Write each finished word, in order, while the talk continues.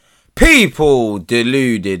People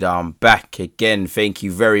deluded, I'm back again. Thank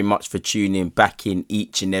you very much for tuning back in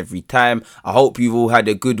each and every time. I hope you've all had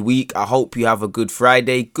a good week. I hope you have a good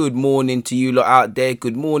Friday. Good morning to you lot out there.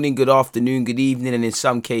 Good morning, good afternoon, good evening, and in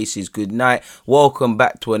some cases, good night. Welcome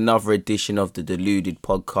back to another edition of the Deluded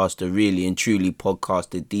Podcast, the really and truly podcast,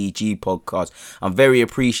 the DG Podcast. I'm very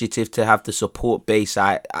appreciative to have the support base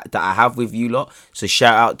that I have with you lot. So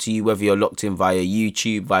shout out to you whether you're locked in via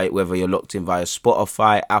YouTube, whether you're locked in via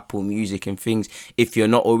Spotify, Apple Music and things. If you're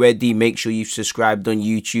not already, make sure you've subscribed on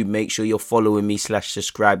YouTube. Make sure you're following me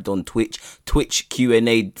 /subscribed on Twitch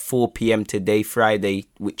Q&A 4 p.m. today, Friday,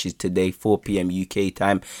 which is today, 4 p.m. UK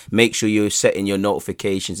time. Make sure you're setting your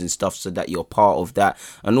notifications and stuff so that you're part of that.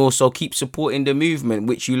 And also keep supporting the movement,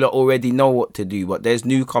 which you lot already know what to do. But there's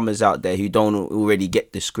newcomers out there who don't already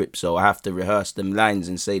get the script, so I have to rehearse them lines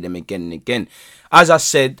and say them again and again. As I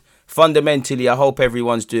said, fundamentally, I hope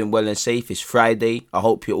everyone's doing well and safe. It's Friday. I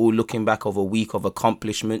hope you're all looking back over a week of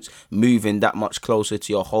accomplishments, moving that much closer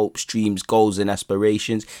to your hopes, dreams, goals and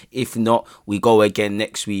aspirations. If not, we go again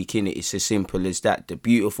next week, innit? It's as simple as that. The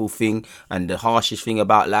beautiful thing and the harshest thing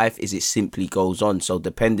about life is it simply goes on. So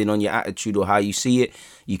depending on your attitude or how you see it,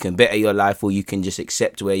 you can better your life or you can just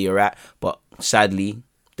accept where you're at. But sadly,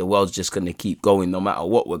 the world's just going to keep going no matter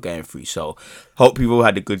what we're going through. So hope you've all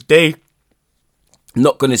had a good day.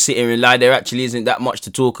 Not going to sit here and lie, there actually isn't that much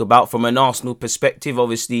to talk about from an Arsenal perspective.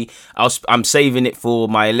 Obviously, I'm saving it for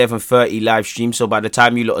my 11:30 live stream, so by the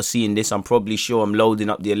time you lot are seeing this, I'm probably sure I'm loading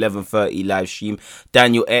up the 11:30 live stream.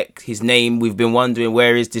 Daniel Ek, his name, we've been wondering,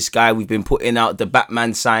 where is this guy? We've been putting out the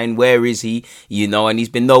Batman sign, where is he? You know, and he's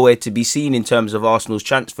been nowhere to be seen in terms of Arsenal's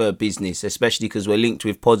transfer business, especially because we're linked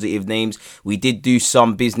with positive names. We did do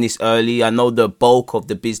some business early. I know the bulk of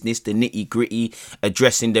the business, the nitty gritty,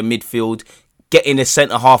 addressing the midfield, getting a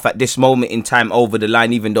centre-half at this moment in time over the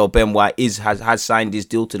line, even though Ben White has signed his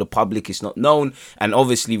deal to the public, it's not known. And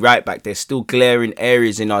obviously, right back, there's still glaring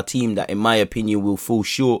areas in our team that, in my opinion, will fall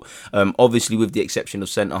short. Obviously, with the exception of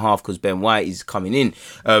centre-half, because Ben White is coming in.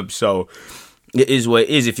 So it is what it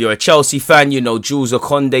is. If you're a Chelsea fan, you know, Jules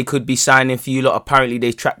Okonde could be signing for you lot. Apparently,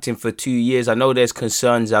 they've tracked him for 2 years. I know there's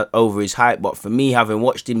concerns over his height, but for me, having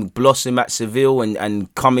watched him blossom at Seville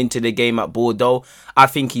and come into the game at Bordeaux, I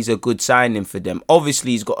think he's a good signing for them.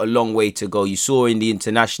 Obviously, he's got a long way to go. You saw in the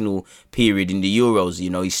international period in the Euros, you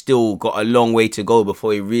know, he's still got a long way to go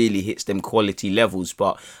before he really hits them quality levels.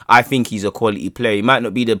 But I think he's a quality player. He might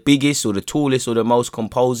not be the biggest or the tallest or the most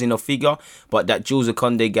composing of figure, but that Jules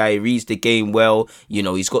Okonde guy reads the game well. You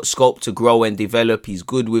know, he's got scope to grow and develop. He's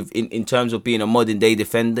good with, in terms of being a modern day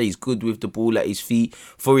defender, he's good with the ball at his feet.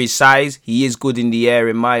 For his size, he is good in the air,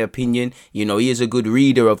 in my opinion. You know, he is a good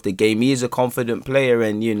reader of the game. He is a confident player.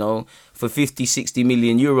 And, you know, for 50-60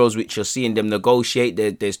 million euros, which you're seeing them negotiate,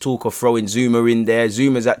 there's talk of throwing Zuma in there.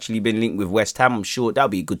 Zuma's actually been linked with West Ham. I'm sure that'll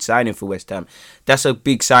be a good signing for West Ham. That's a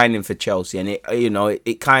big signing for Chelsea. And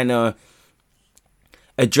it kind of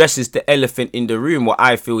addresses the elephant in the room, what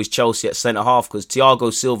I feel is Chelsea at centre-half, because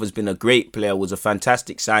Thiago Silva's been a great player, was a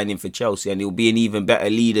fantastic signing for Chelsea, and he'll be an even better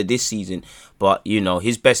leader this season. But, you know,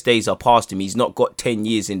 his best days are past him. He's not got 10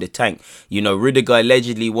 years in the tank. You know, Rudiger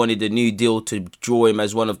allegedly wanted a new deal to draw him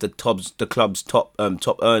as one of the club's top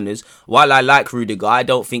earners. While I like Rudiger, I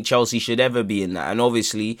don't think Chelsea should ever be in that. And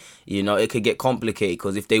obviously, you know, it could get complicated,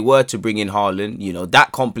 because if they were to bring in Haaland, you know,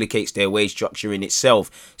 that complicates their wage structure in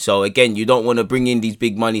itself. So, again, you don't want to bring in these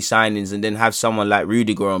big money signings and then have someone like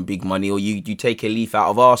Rudiger on big money, or you take a leaf out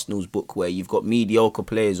of Arsenal's book where you've got mediocre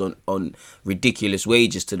players on ridiculous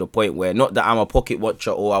wages, to the point where, not that I'm a pocket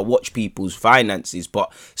watcher or I watch people's finances,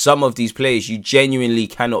 but some of these players, you genuinely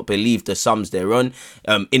cannot believe the sums they're on,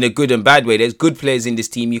 in a good and bad way. There's good players in this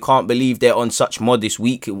team, you can't believe they're on such modest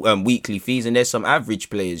weekly fees, and there's some average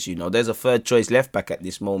players. You know, there's a third choice left back at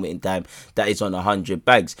this moment in time that is on 100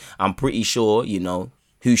 bags. I'm pretty sure, you know,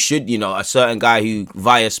 who should, you know, a certain guy who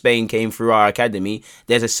via Spain came through our academy,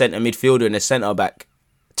 there's a centre midfielder and a centre back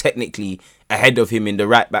technically ahead of him in the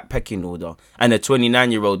right back pecking order, and a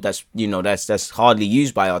 29-year-old that's hardly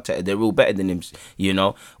used by Arteta. They're all better than him. You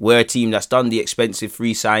know, we're a team that's done the expensive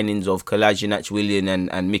free signings of Kolasinac, Willian and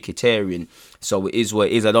Mkhitaryan. So it is what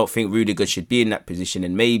it is. I don't think Rudiger should be in that position,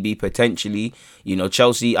 and maybe potentially, you know,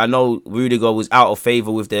 Chelsea, I know Rudiger was out of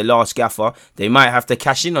favour with their last gaffer. They might have to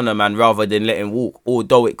cash in on a man rather than let him walk,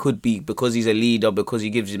 although it could be because he's a leader, because he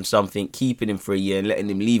gives him something, keeping him for a year and letting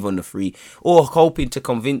him leave on the free, or hoping to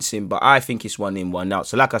convince him. But I think it's 1 in, 1 out.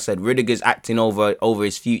 So like I said, Rudiger's acting over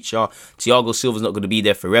his future. Thiago Silva's not going to be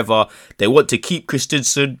there forever. They want to keep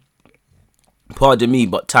Christensen. Pardon me,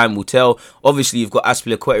 but time will tell. Obviously, you've got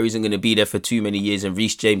Azpilicueta who isn't going to be there for too many years, and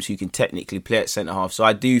Reece James who can technically play at centre-half. So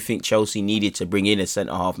I do think Chelsea needed to bring in a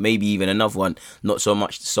centre-half, maybe even another one. Not so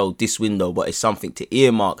much so this window, but it's something to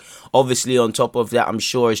earmark. Obviously, on top of that, I'm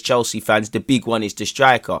sure as Chelsea fans, the big one is the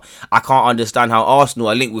striker. I can't understand how Arsenal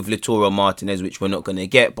are linked with Lautaro Martinez, which we're not going to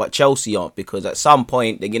get, but Chelsea aren't, because at some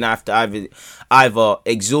point, they're going to have to either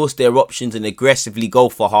exhaust their options and aggressively go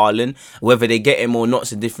for Haaland. Whether they get him or not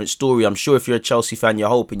is a different story. I'm sure if you're a Chelsea fan, you're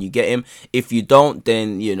hoping you get him. If you don't,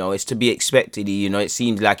 then it's to be expected. It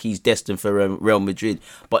seems like he's destined for Real Madrid,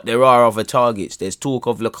 but there are other targets. There's talk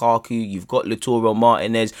of Lukaku. You've got Lautaro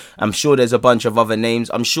Martinez. I'm sure there's a bunch of other names.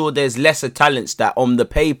 I'm sure there's lesser talents that on the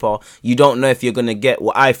paper you don't know if you're going to get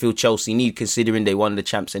what I feel Chelsea need, considering they won the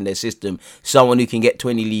champs in their system. Someone who can get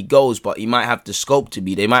 20 league goals, but he might have the scope to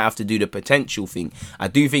be. They might have to do the potential thing. I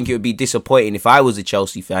do think it would be disappointing if I was a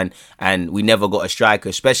Chelsea fan and we never got a striker,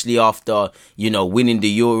 especially after winning the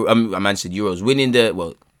Euro. Winning the,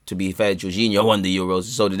 well, to be fair, Jorginho won the Euros,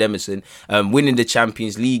 so did Emerson. Winning the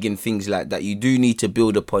Champions League and things like that. You do need to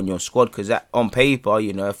build upon your squad, because on paper,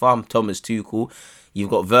 if I'm Thomas Tuchel, you've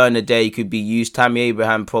got Werner there, you could be used. Tammy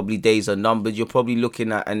Abraham, probably days are numbered. You're probably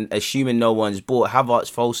looking at, and assuming no one's bought, Havertz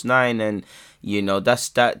false 9, and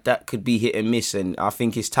that could be hit and miss. And I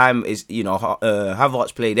think his time is,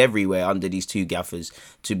 Havertz played everywhere under these two gaffers,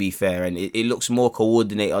 to be fair, and it looks more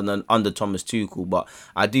coordinated under Thomas Tuchel. But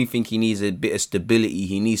I do think he needs a bit of stability.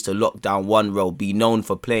 He needs to lock down one role, be known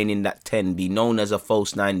for playing in that 10, be known as a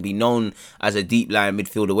false 9, be known as a deep line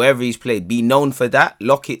midfielder, wherever he's played, be known for that,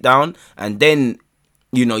 lock it down, and then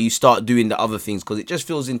you start doing the other things. Because it just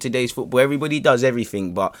feels in today's football, everybody does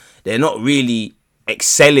everything, but they're not really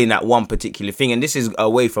excelling at one particular thing. And this is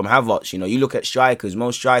away from Havertz. You look at strikers.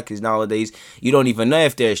 Most strikers nowadays, you don't even know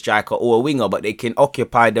if they're a striker or a winger, but they can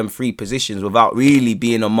occupy them 3 positions without really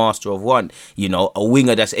being a master of one. A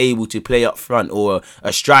winger that's able to play up front, or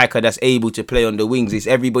a striker that's able to play on the wings. It's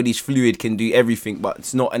everybody's fluid, can do everything, but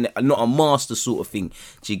it's not a master sort of thing.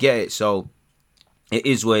 Do you get it? So it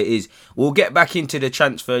is what it is. We'll get back into the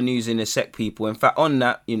transfer news in a sec, people. In fact, on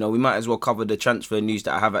that, we might as well cover the transfer news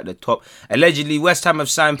that I have at the top. Allegedly, West Ham have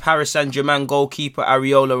signed Paris Saint-Germain goalkeeper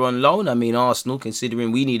Areola on loan. I mean, Arsenal,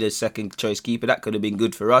 considering we need a second choice keeper, that could have been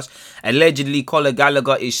good for us. Allegedly, Conor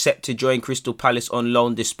Gallagher is set to join Crystal Palace on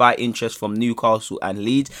loan despite interest from Newcastle and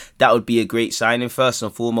Leeds. That would be a great signing. First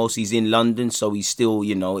and foremost, he's in London, so he's still,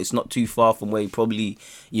 it's not too far from where he probably,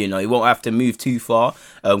 he won't have to move too far.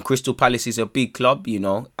 Crystal Palace is a big club.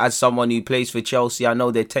 As someone who plays for Chelsea, I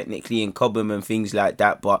know they're technically in Cobham and things like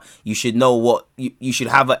that, but you should know what you should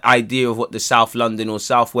have an idea of what the South London or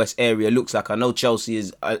South West area looks like. I know Chelsea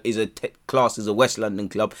is classed as a West London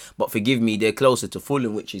club, but forgive me, they're closer to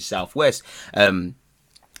Fulham, which is South West.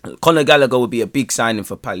 Conor Gallagher would be a big signing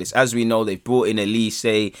for Palace. As we know, they've brought in Elise,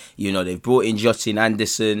 they've brought in Jotin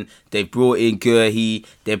Anderson, they've brought in Gurhi,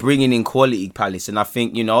 they're bringing in quality Palace. And I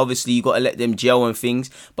think, obviously you got to let them gel and things,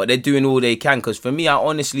 but they're doing all they can. Because for me, I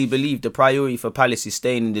honestly believe the priority for Palace is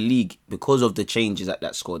staying in the league because of the changes at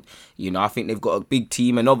that squad. I think they've got a big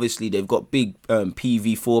team, and obviously they've got big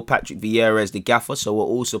PV4, Patrick Vieira as the gaffer, so we're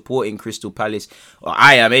all supporting Crystal Palace. Well,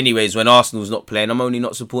 I am anyways when Arsenal's not playing. I'm only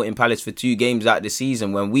not supporting Palace for 2 games out of the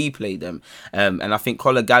season when we play them. And I think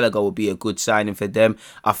Conor Gallagher will be a good signing for them.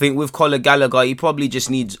 I think with Conor Gallagher, he probably just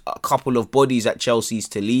needs a couple of bodies at Chelsea's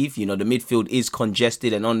to leave. The midfield is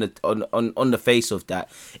congested, and on the face of that,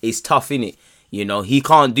 it's tough, innit? He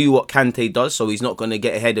can't do what Kante does, so he's not going to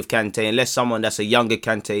get ahead of Kante unless someone that's a younger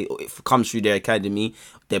Kante comes through their academy.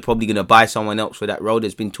 They're probably going to buy someone else for that role.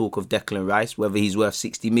 There's been talk of Declan Rice. Whether he's worth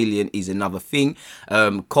 60 million is another thing.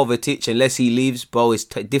 Kovacic, unless he leaves, bro, it's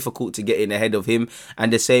difficult to get in ahead of him.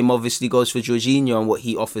 And the same obviously goes for Jorginho and what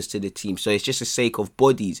he offers to the team. So it's just a sake of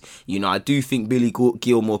bodies. I do think Billy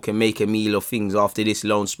Gilmore can make a meal of things after this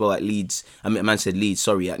loan spell at Leeds.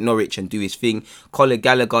 At Norwich, and do his thing. Conor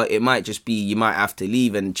Gallagher, it might just be you might have to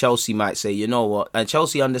leave, and Chelsea might say, you know what? And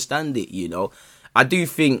Chelsea understand it, I do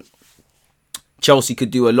think Chelsea could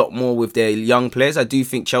do a lot more with their young players. I do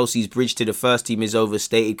think Chelsea's bridge to the first team is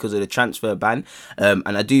overstated because of the transfer ban.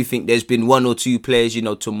 And I do think there's been 1 or 2 players,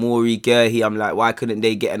 Tomori, Gurhi, I'm like, why couldn't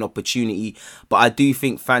they get an opportunity? But I do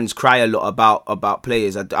think fans cry a lot about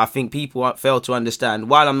players. I think people fail to understand,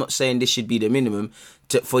 while I'm not saying this should be the minimum,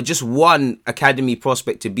 for just one academy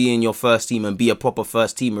prospect to be in your first team and be a proper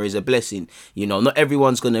first teamer is a blessing. Not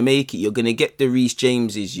everyone's going to make it. You're going to get the Reece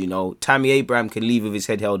Jameses, Tammy Abraham can leave with his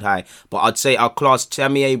head held high. But I'd say our class,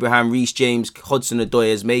 Tammy Abraham, Reece James, Hudson-Odoi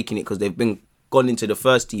is making it because they've gone into the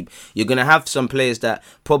first team. You're going to have some players that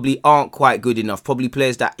probably aren't quite good enough. Probably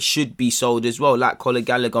players that should be sold as well. Like Conor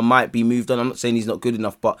Gallagher might be moved on. I'm not saying he's not good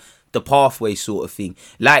enough, but the pathway sort of thing.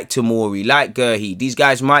 Like Tomori, like Gurhi. These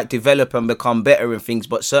guys might develop and become better and things,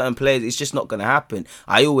 but certain players, it's just not going to happen.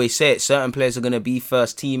 I always say it, certain players are going to be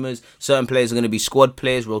first teamers, certain players are going to be squad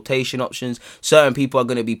players, rotation options, certain people are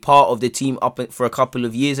going to be part of the team up for a couple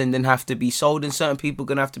of years and then have to be sold, and certain people are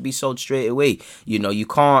going to have to be sold straight away. You know, you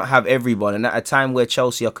can't have everyone, and at a time where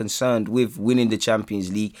Chelsea are concerned with winning the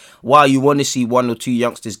Champions League, while you want to see one or two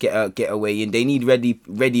youngsters get away in, they need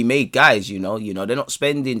ready-made guys, you know, they're not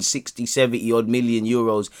spending 60, 70 odd million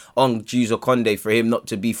euros on Juzo Conde for him not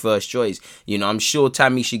to be first choice. You know, I'm sure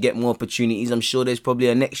Tammy should get more opportunities. I'm sure there's probably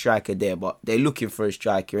a next striker there, but they're looking for a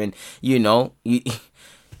striker, and you know,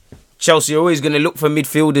 Chelsea are always going to look for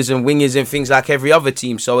midfielders and wingers and things like every other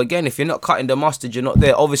team. So again, if you're not cutting the mustard, you're not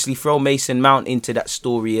there. Obviously, throw Mason Mount into that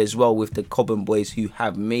story as well with the Cobham boys who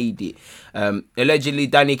have made it. Allegedly,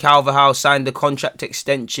 Dani Carvajal signed the contract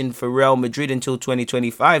extension for Real Madrid until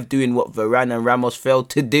 2025, doing what Varane and Ramos failed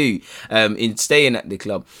to do in staying at the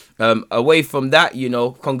club. Away from that, you know,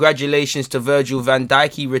 congratulations to Virgil van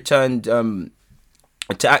Dijk. He returned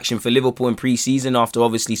to action for Liverpool in pre-season after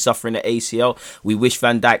obviously suffering an ACL. We wish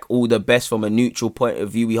Van Dijk all the best from a neutral point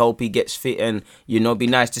of view. We hope he gets fit, and you know, it'd be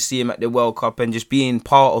nice to see him at the World Cup and just being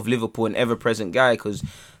part of Liverpool, an ever-present guy, because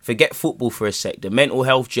forget football for a sec. The mental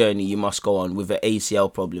health journey you must go on with an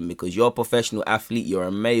ACL problem, because you're a professional athlete, you're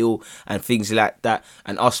a male and things like that.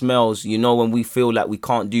 And us males, you know, when we feel like we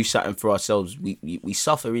can't do something for ourselves, we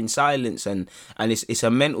suffer in silence, and it's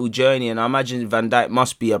a mental journey. And I imagine Van Dijk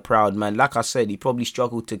must be a proud man. Like I said, he probably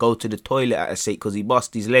struggled to go to the toilet at a sake because he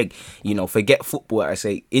bust his leg. You know, forget football at a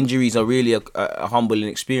sake. Injuries are really a humbling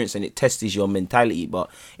experience, and it tests your mentality. But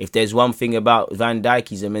if there's one thing about Van Dijk,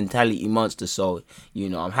 he's a mentality monster. So, you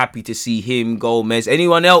know, I'm happy to see him, Gomez,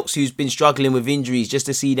 anyone else who's been struggling with injuries, just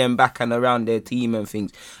to see them back and around their team and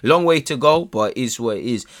things. Long way to go, but it is what it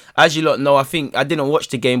is. As you lot know, I think I didn't watch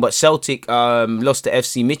the game, but Celtic lost to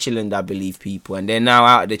FC Midtjylland, I believe, people, and they're now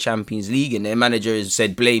out of the Champions League, and their manager has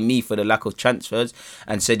said blame me for the lack of transfers,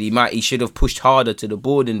 and said he should have pushed harder to the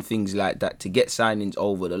board and things like that to get signings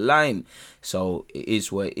over the line. So it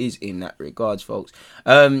is what it is in that regards, folks.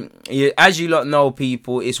 As you lot know,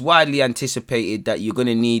 people, it's widely anticipated that you're going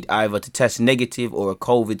to need either to test negative or a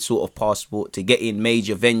COVID sort of passport to get in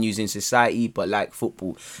major venues in society. But like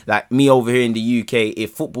football, like me over here in the UK, if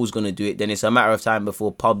football's going to do it, then it's a matter of time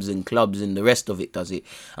before pubs and clubs and the rest of it does it.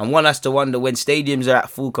 And one has to wonder, when stadiums are at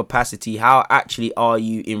full capacity, how actually are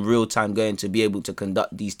you in real time going to be able to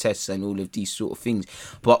conduct these tests and all of these sort of things?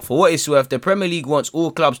 But for what it's worth, the Premier League wants all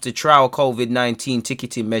clubs to trial COVID-19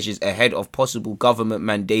 ticketing measures ahead of possible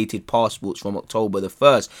government-mandated passports from October the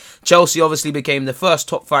 1st. Chelsea obviously became the first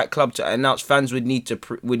top flight club to announce fans would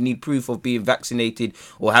need proof of being vaccinated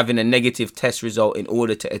or having a negative test result in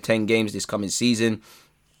order to attend games this coming season.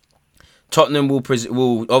 Tottenham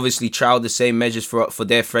will obviously trial the same measures for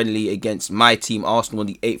their friendly against my team Arsenal on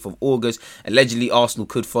the 8th of August. Allegedly, Arsenal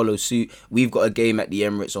could follow suit. We've got a game at the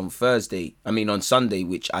Emirates on Sunday,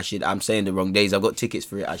 which I'm saying the wrong days. I've got tickets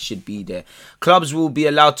for it. I should be there. Clubs will be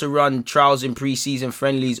allowed to run trials in pre-season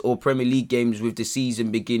friendlies or Premier League games with the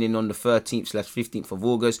season beginning on the 13th/15th of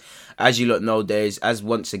August. As you lot know,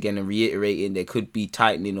 once again and reiterating, there could be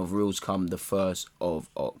tightening of rules come the 1st of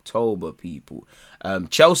October, people.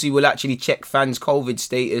 Chelsea will actually check fans' COVID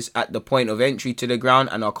status at the point of entry to the ground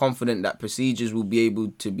and are confident that procedures will be able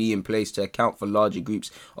to be in place to account for larger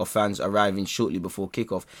groups of fans arriving shortly before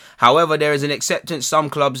kickoff. However, there is an acceptance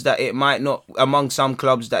among some clubs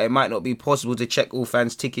that it might not be possible to check all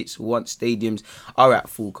fans' tickets once stadiums are at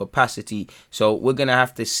full capacity. So we're going to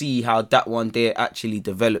have to see how that one there actually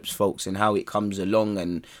develops, folks, and how it comes along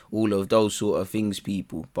and all of those sort of things,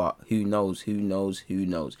 people. But who knows?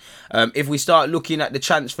 If we start looking at the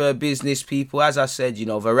transfer business, people, as I said, you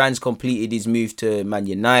know, Varane's completed his move to Man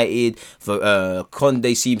United.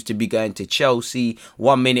 Conde seems to be going to Chelsea.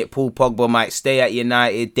 1 minute Paul Pogba might stay at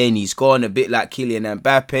United, then he's gone, a bit like Kylian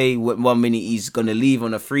Mbappe. 1 minute he's going to leave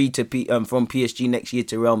on a free to from PSG next year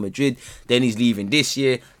to Real Madrid, then he's leaving this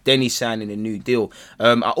year, then he's signing a new deal.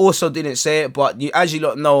 I also didn't say it, but as you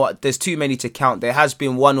lot know, there's too many to count. There has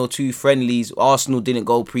been 1 or 2 friendlies. Arsenal didn't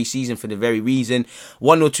go pre-season for the very reason.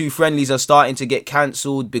 1 or 2 friendlies are starting to get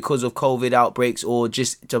cancelled because of COVID outbreaks, or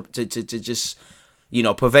just to just, you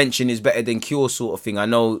know, prevention is better than cure sort of thing. I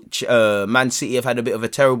know Man City have had a bit of a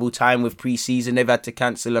terrible time with pre-season. They've had to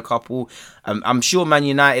cancel a couple. I'm sure Man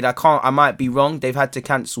United, I might be wrong, they've had to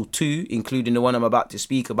cancel 2, including the one I'm about to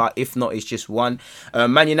speak about. If not, it's just 1.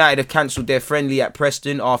 Man United have cancelled their friendly at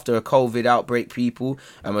Preston after a COVID outbreak, people.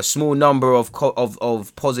 A small number of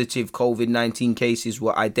positive COVID-19 cases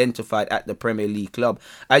were identified at the Premier League club.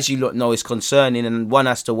 As you lot know, it's concerning, and one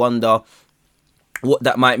has to wonder what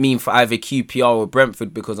that might mean for either QPR or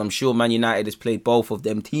Brentford, because I'm sure Man United has played both of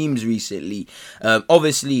them teams recently.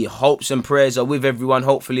 Obviously, hopes and prayers are with everyone.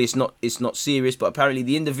 Hopefully, it's not serious, but apparently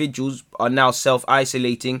the individuals are now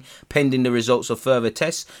self-isolating pending the results of further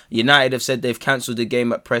tests. United have said they've cancelled the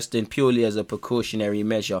game at Preston purely as a precautionary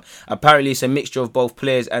measure. Apparently, it's a mixture of both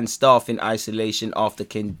players and staff in isolation after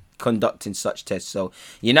conducting such tests. So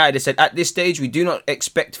United has said at this stage we do not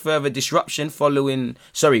expect further disruption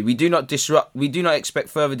we do not expect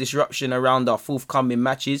further disruption around our forthcoming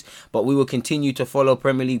matches, but we will continue to follow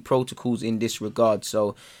Premier League protocols in this regard.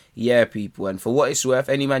 So yeah, people, and for what it's worth,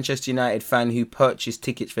 any Manchester United fan who purchased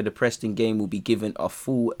tickets for the Preston game will be given a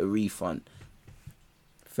full refund.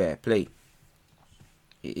 Fair play.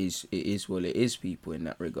 It is what it is, people, in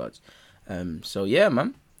that regards. So yeah,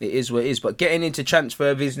 man. It is what it is. But getting into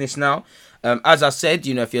transfer business now. As I said,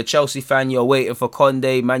 if you're a Chelsea fan, you're waiting for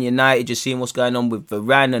Conde. Man United, just seeing what's going on with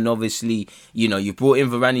Varane. And obviously, you brought in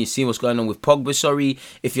Varane and you've seen what's going on with Pogba,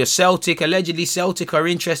 If you're Celtic, allegedly Celtic are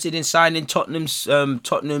interested in signing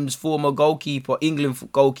Tottenham's former goalkeeper, England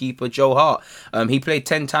goalkeeper, Joe Hart. He played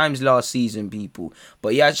 10 times last season, people.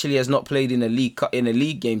 But he actually has not played in a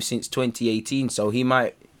league game since 2018. So he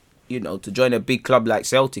might... to join a big club like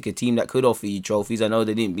Celtic, a team that could offer you trophies. I know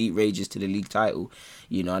they didn't beat Rangers to the league title,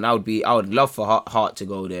 and I would love for Hart to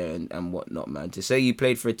go there and whatnot, man. To say you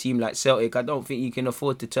played for a team like Celtic, I don't think you can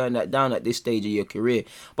afford to turn that down at this stage of your career.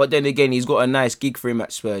 But then again, he's got a nice gig for him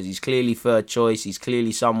at Spurs. He's clearly third choice. He's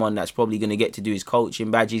clearly someone that's probably going to get to do his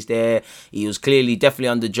coaching badges there. He was definitely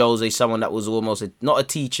under Jose, someone that was almost not a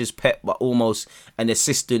teacher's pet, but almost an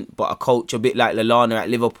assistant, but a coach, a bit like Lallana at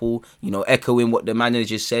Liverpool, echoing what the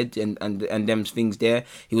manager said and them things there.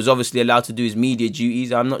 He was obviously allowed to do his media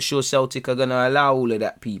duties. I'm not sure Celtic are going to allow all of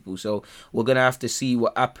that, people. So we're going to have to see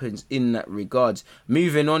what happens in that regards.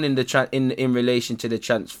 Moving on in relation to the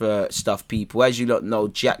transfer stuff, people. As you lot know,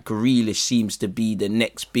 Jack Grealish seems to be the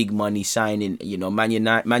next big money signing.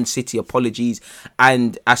 Man City, apologies,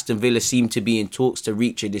 and Aston Villa seem to be in talks to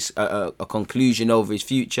reach a conclusion over his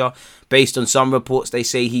future. Based on some reports, they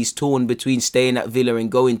say he's torn between staying at Villa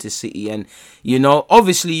and going to City. And,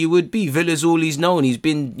 obviously you would be. Villa's all he's known. He's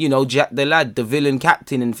been, Jack the lad, the villain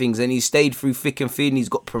captain and things. And he's stayed through thick and thin. He's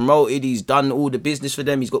got promoted. He's done all the business for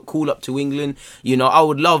them. He's got called up to England. I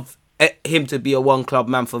would love him to be a one-club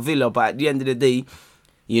man for Villa. But at the end of the day,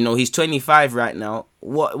 he's 25 right now.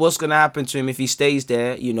 What's going to happen to him if he stays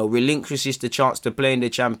there, relinquishes the chance to play in the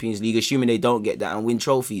Champions League, assuming they don't get that and win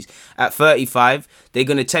trophies. At 35, they're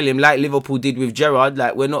going to tell him, like Liverpool did with Gerrard,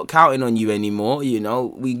 like, we're not counting on you anymore,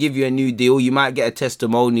 we give you a new deal, you might get a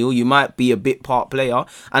testimonial, you might be a bit part player,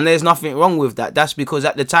 and there's nothing wrong with that. That's because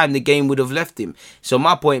at the time, the game would have left him. So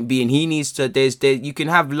my point being, he needs to, you can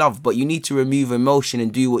have love, but you need to remove emotion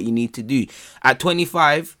and do what you need to do. At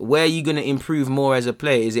 25, where are you going to improve more as a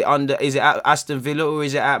player? Is it at Aston Villa or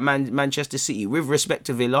is it at Manchester City? With respect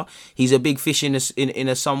to Villa, he's a big fish in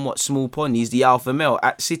a somewhat small pond. He's the alpha male.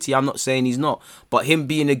 At City, I'm not saying he's not, but him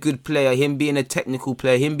being a good player, him being a technical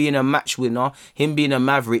player, him being a match winner, him being a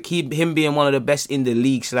maverick, him being one of the best in the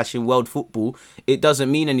league / in world football, it doesn't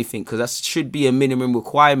mean anything, because that should be a minimum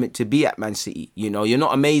requirement to be at Man City. You're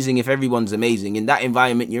not amazing if everyone's amazing. In that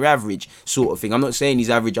environment, you're average, sort of thing. I'm not saying he's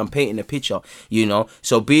average. I'm painting a picture,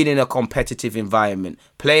 So being in a competitive environment,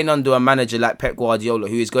 playing under a manager like Pep Guardiola,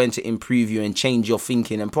 who is going to improve you and change your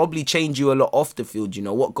thinking and probably change you a lot off the field,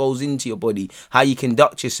 what goes into your body, how you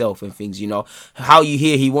conduct yourself and things, how you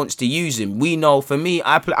hear he wants to use him. We know, for me,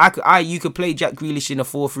 you could play Jack Grealish in a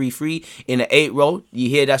 4-3-3, in an 8 role. You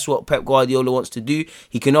hear that's what Pep Guardiola wants to do.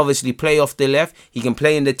 He can obviously play off the left. He can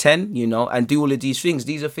play in the 10, and do all of these things.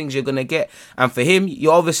 These are things you're going to get. And for him,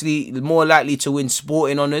 you're obviously more likely to win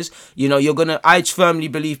sporting honours. I firmly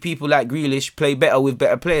believe people like Grealish play better with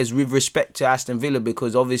better players, with respect to Aston Villa,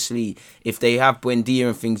 because obviously if they have Buendia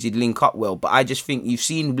and things, you'd link up well. But I just think you've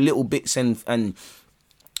seen little bits and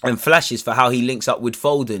flashes for how he links up with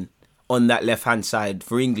Foden on that left-hand side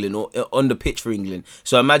for England, or on the pitch for England.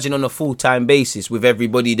 So imagine on a full-time basis with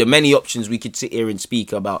everybody, the many options we could sit here and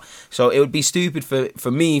speak about. So it would be stupid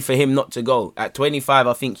for him not to go. At 25,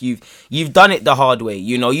 I think you've done it the hard way.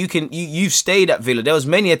 You've stayed at Villa. There was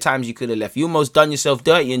many a times you could have left. You almost done yourself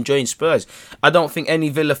dirty and joined Spurs. I don't think any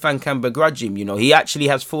Villa fan can begrudge him. He actually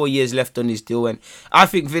has 4 years left on his deal, and I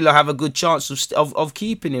think Villa have a good chance of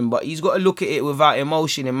keeping him, but he's got to look at it without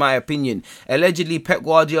emotion, in my opinion. Allegedly, Pep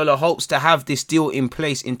Guardiola hopes hopes to have this deal in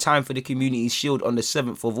place in time for the Community Shield on the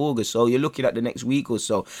 7th of August. So you're looking at the next week or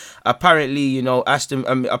so. Apparently,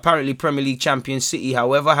 apparently Premier League champion City,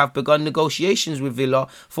 however, have begun negotiations with Villa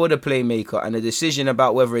for the playmaker, and a decision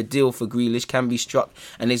about whether a deal for Grealish can be struck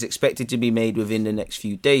and is expected to be made within the next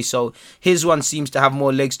few days. So his one seems to have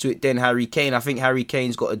more legs to it than Harry Kane. I think Harry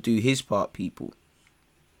Kane's got to do his part, people.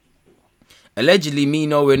 Allegedly,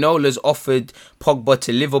 Mino Rainola's offered Pogba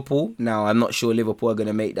to Liverpool. Now, I'm not sure Liverpool are going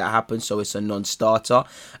to make that happen, so it's a non-starter.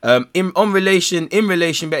 In relation,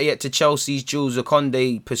 better yet, to Chelsea's Jules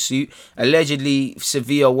Okonde pursuit, allegedly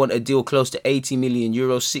Sevilla want a deal close to 80 million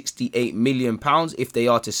euros, 68 million pounds if they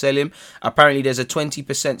are to sell him. Apparently, there's a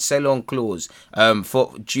 20% sell-on clause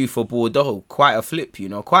due for Bordeaux. Quite a flip,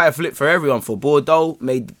 quite a flip for everyone. For Bordeaux,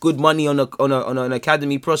 made good money on an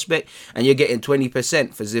academy prospect, and you're getting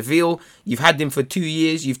 20%. For Seville, you've had him for 2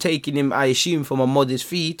 years. You've taken him, I assume, from a modest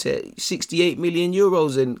fee to 68 million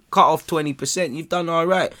euros and cut off 20%. You've done all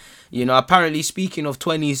right. Apparently, speaking of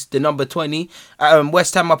 20s, the number 20,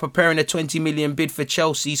 West Ham are preparing a 20 million bid for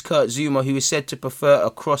Chelsea's Kurt Zouma, who is said to prefer a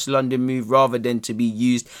cross-London move rather than to be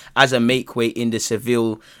used as a makeweight in the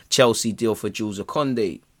Seville-Chelsea deal for Jules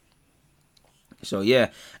Okonde. So, yeah,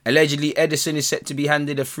 allegedly Ederson is set to be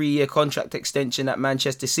handed a 3-year contract extension at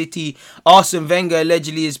Manchester City. Arsene Wenger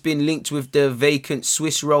allegedly has been linked with the vacant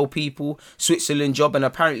Switzerland job, and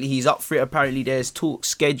apparently he's up for it. Apparently there's talks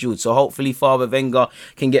scheduled, so hopefully Father Wenger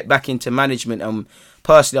can get back into management.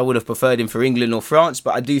 Personally, I would have preferred him for England or France,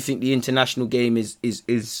 but I do think the international game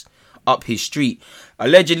is up his street.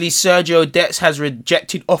 Allegedly, Sergio Dest has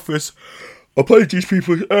rejected offers. Apologies,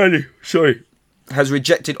 people, early. Sorry. Has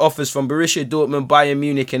rejected offers from Borussia Dortmund, Bayern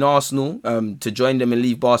Munich and Arsenal to join them and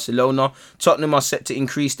leave Barcelona. Tottenham are set to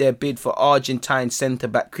increase their bid for Argentine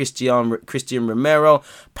centre-back Christian Romero.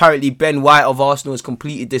 Apparently Ben White of Arsenal has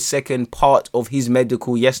completed the second part of his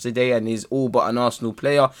medical yesterday and is all but an Arsenal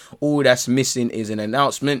player. All that's missing is an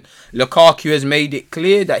announcement. Lukaku has made it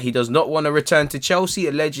clear that he does not want to return to Chelsea,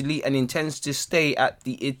 allegedly, and intends to stay at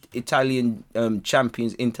the Italian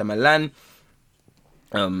champions Inter Milan.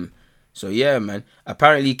 So yeah, man.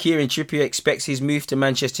 Apparently Kieran Trippier expects his move to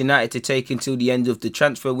Manchester United to take until the end of the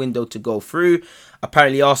transfer window to go through.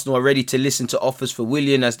 Apparently Arsenal are ready to listen to offers for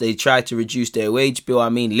Willian as they try to reduce their wage bill. I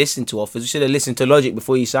mean, listen to offers. You should have listened to logic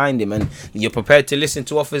before you signed him, and you're prepared to listen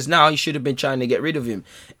to offers now. You should have been trying to get rid of him.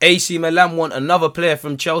 AC Milan want another player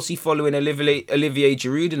from Chelsea following Olivier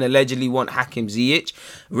Giroud and allegedly want Hakim Ziyech.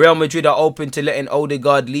 Real Madrid are open to letting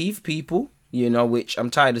Odegaard leave, people. Which I'm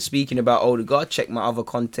tired of speaking about Odegaard. Check my other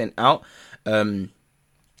content out.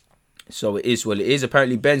 So it is what it is.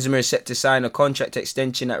 Apparently Benzema is set to sign a contract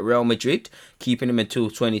extension at Real Madrid, keeping him until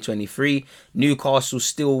 2023. Newcastle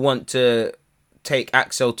still want to take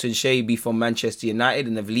Axel Tuchel from Manchester United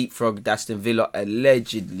and have leapfrogged Aston Villa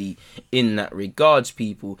allegedly in that regards,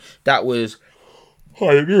 people. That was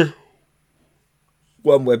one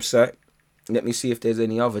website. Let me see if there's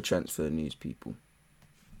any other transfer news, people.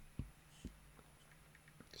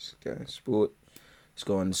 Sky Sport. Let's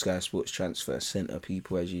go on the Sky Sports Transfer Centre,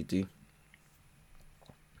 people, as you do.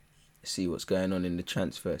 See what's going on in the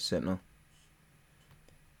Transfer Centre.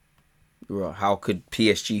 Right, how could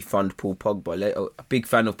PSG fund Paul Pogba? A big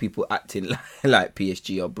fan of people acting like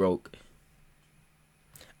PSG are broke.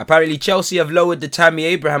 Apparently, Chelsea have lowered the Tammy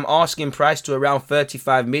Abraham asking price to around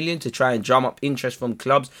 35 million to try and drum up interest from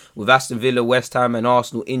clubs, with Aston Villa, West Ham and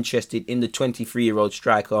Arsenal interested in the 23-year-old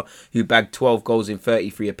striker who bagged 12 goals in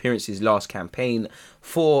 33 appearances last campaign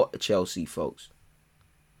for Chelsea, folks.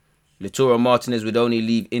 Lautaro Martinez would only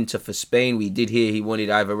leave Inter for Spain. We did hear he wanted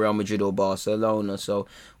either Real Madrid or Barcelona, so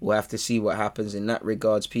we'll have to see what happens in that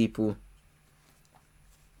regards, people.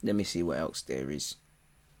 Let me see what else there is.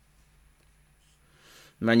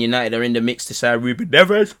 Man United are in the mix to sign Ruben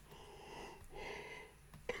Neves.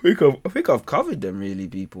 I think I've covered them, really,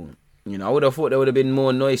 people. I would have thought there would have been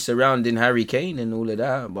more noise surrounding Harry Kane and all of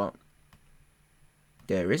that, but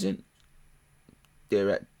there isn't.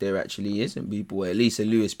 There actually isn't, people. Well, at least a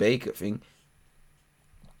Lewis Baker thing.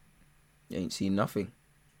 Ain't seen nothing.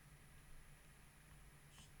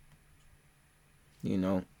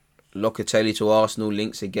 Locatelli to Arsenal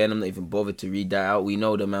links again. I'm not even bothered to read that out. We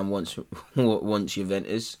know the man wants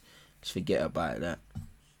Juventus. Just forget about that.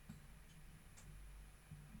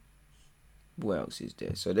 What else is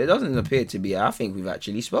there? So there doesn't appear to be. I think we've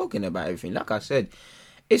actually spoken about everything. Like I said,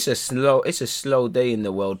 it's a slow day in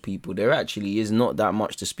the world, people. There actually is not that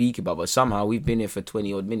much to speak about, but somehow we've been here for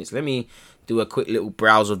 20 odd minutes. Let me do a quick little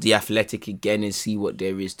browse of The Athletic again and see what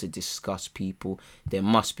there is to discuss, people. There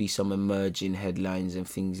must be some emerging headlines and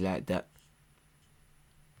things like that.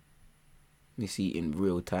 We see it in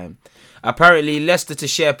real time. Apparently, Leicester to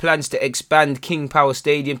share plans to expand King Power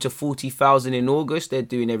Stadium to 40,000 in August. They're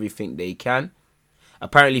doing everything they can.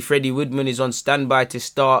 Apparently, Freddie Woodman is on standby to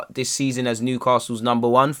start this season as Newcastle's number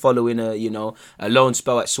one, following a loan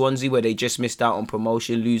spell at Swansea where they just missed out on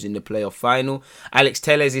promotion, losing the playoff final. Alex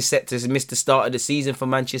Telles is set to miss the start of the season for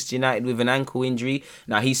Manchester United with an ankle injury.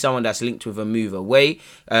 Now, he's someone that's linked with a move away.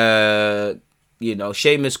 Seamus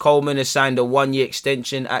Coleman has signed a 1-year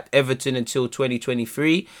extension at Everton until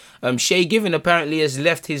 2023. Shay Given apparently has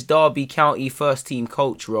left his Derby County first team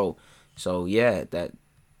coach role. So yeah,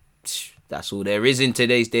 that's all there is in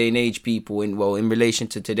today's day and age, people, in relation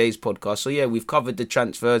to today's podcast. So yeah, we've covered the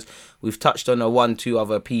transfers. We've touched on 1-2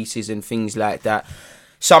 other pieces and things like that.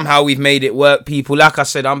 Somehow we've made it work, people. Like I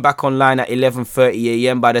said, I'm back online at 11:30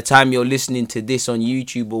 a.m. By the time you're listening to this on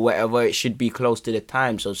YouTube or whatever, it should be close to the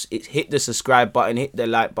time. So hit the subscribe button, hit the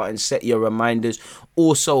like button, set your reminders.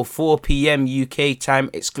 Also, 4 p.m. UK time,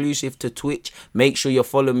 exclusive to Twitch. Make sure you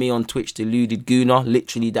follow me on Twitch, Deluded Gooner.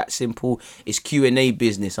 Literally that simple. It's Q&A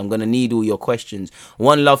business. I'm going to need all your questions.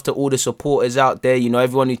 One love to all the supporters out there.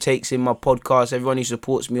 Everyone who takes in my podcast, everyone who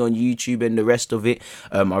supports me on YouTube and the rest of it.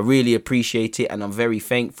 I really appreciate it and I'm very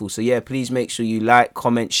thankful. So yeah, please make sure you like,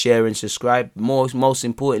 comment, share and subscribe. Most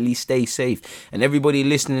importantly, stay safe. And everybody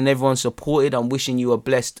listening, everyone supported, I'm wishing you a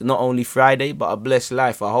blessed, not only Friday, but a blessed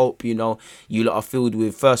life. I hope, you lot are filled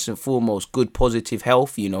with, first and foremost, good positive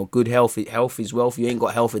health. Good health is wealth. You ain't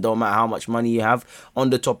got health, it don't matter how much money you have. On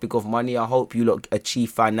the topic of money, I hope you lot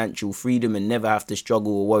achieve financial freedom and never have to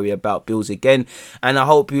struggle or worry about bills again. And I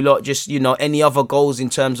hope you lot just, any other goals in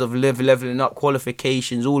terms of leveling up,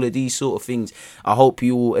 qualifications, all of these sort of things, I hope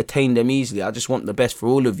you will attain them easily. I just want the best for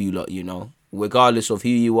all of you lot, regardless of who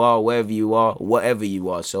you are, wherever you are, whatever you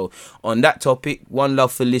are. So on that topic, one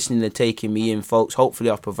love for listening and taking me in, folks. Hopefully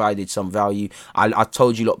I've provided some value. I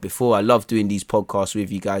told you lot before, I love doing these podcasts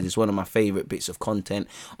with you guys. It's one of my favourite bits of content.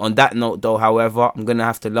 On that note though, however, I'm going to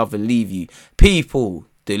have to love and leave you. People,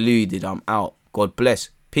 Deluded, I'm out. God bless.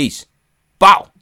 Peace. Bow.